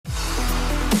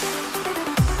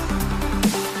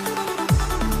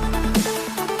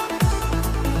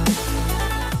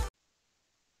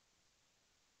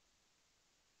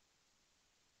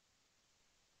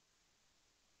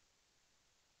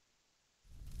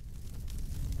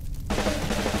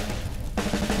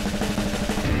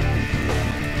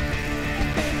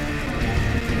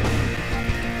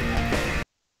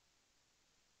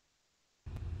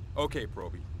Okay,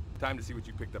 Proby. Time to see what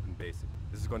you picked up in basic.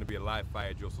 This is going to be a live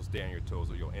fire drill, so stay on your toes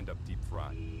or you'll end up deep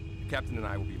fried. The captain and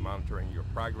I will be monitoring your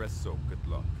progress, so good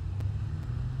luck.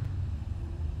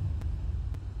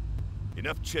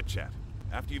 Enough chit-chat.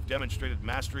 After you've demonstrated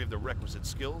mastery of the requisite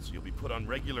skills, you'll be put on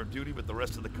regular duty with the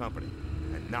rest of the company,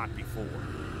 and not before.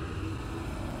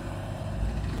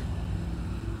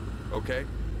 Okay,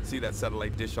 see that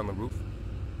satellite dish on the roof?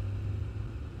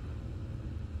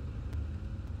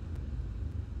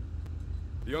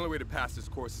 The only way to pass this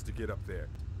course is to get up there.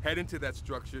 Head into that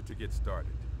structure to get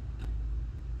started.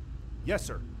 Yes,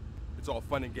 sir. It's all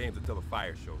fun and games until the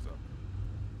fire shows up.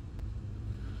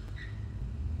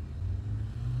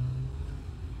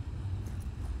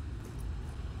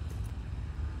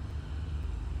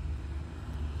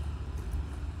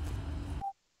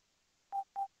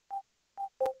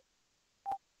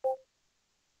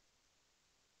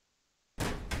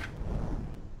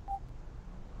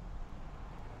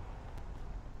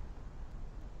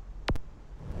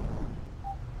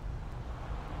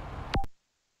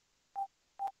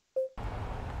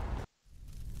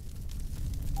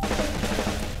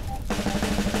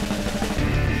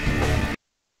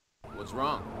 What's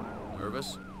wrong?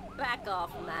 Nervous? Back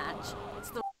off, Match. It's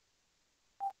the...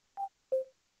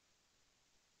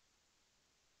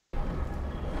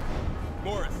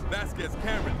 Morris, Vasquez,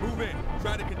 Cameron, move in.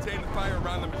 Try to contain the fire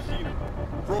around the machinery.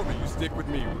 Proby, you stick with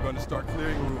me. We're going to start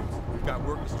clearing rooms. We've got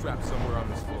workers trapped somewhere on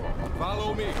this floor.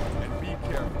 Follow me, and be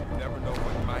careful. You never know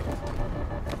what might.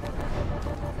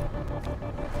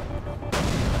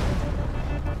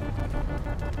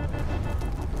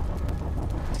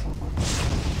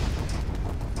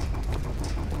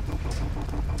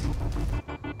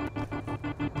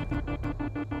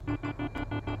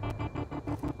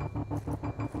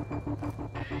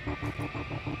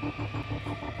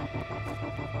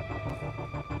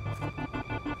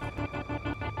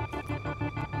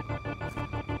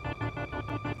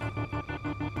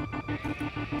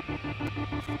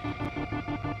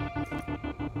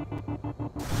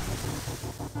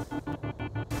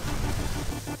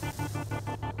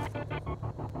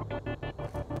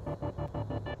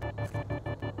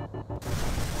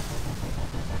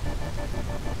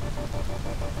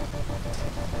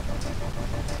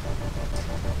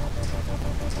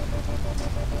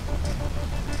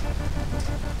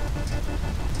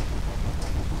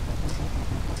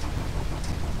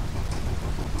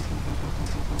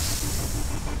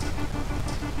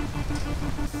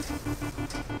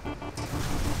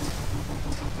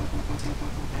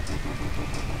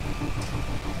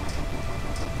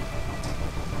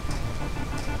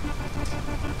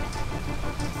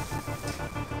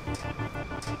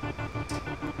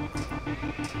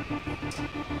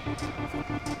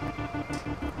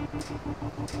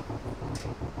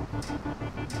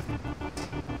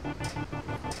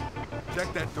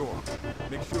 Check that door.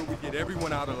 Make sure we get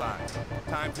everyone out alive.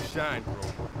 Time to shine, bro.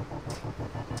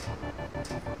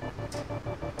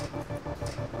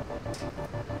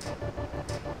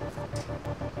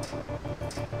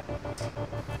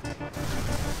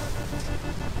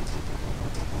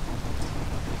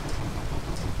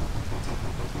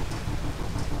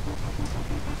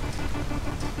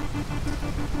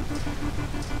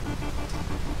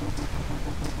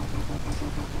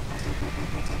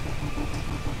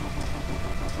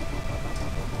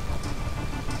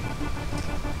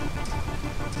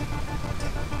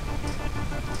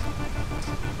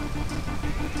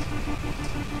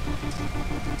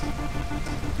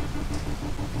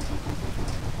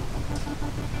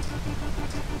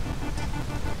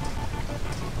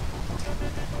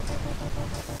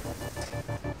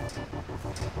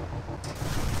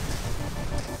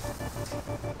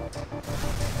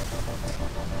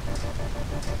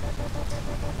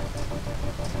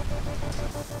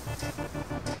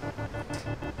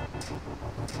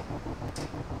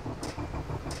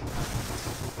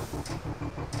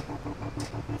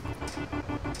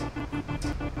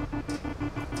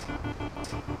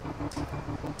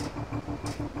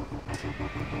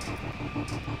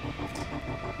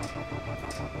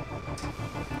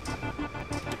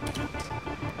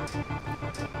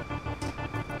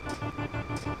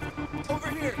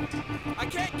 I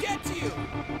can't get to you!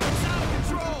 It's out of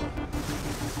control!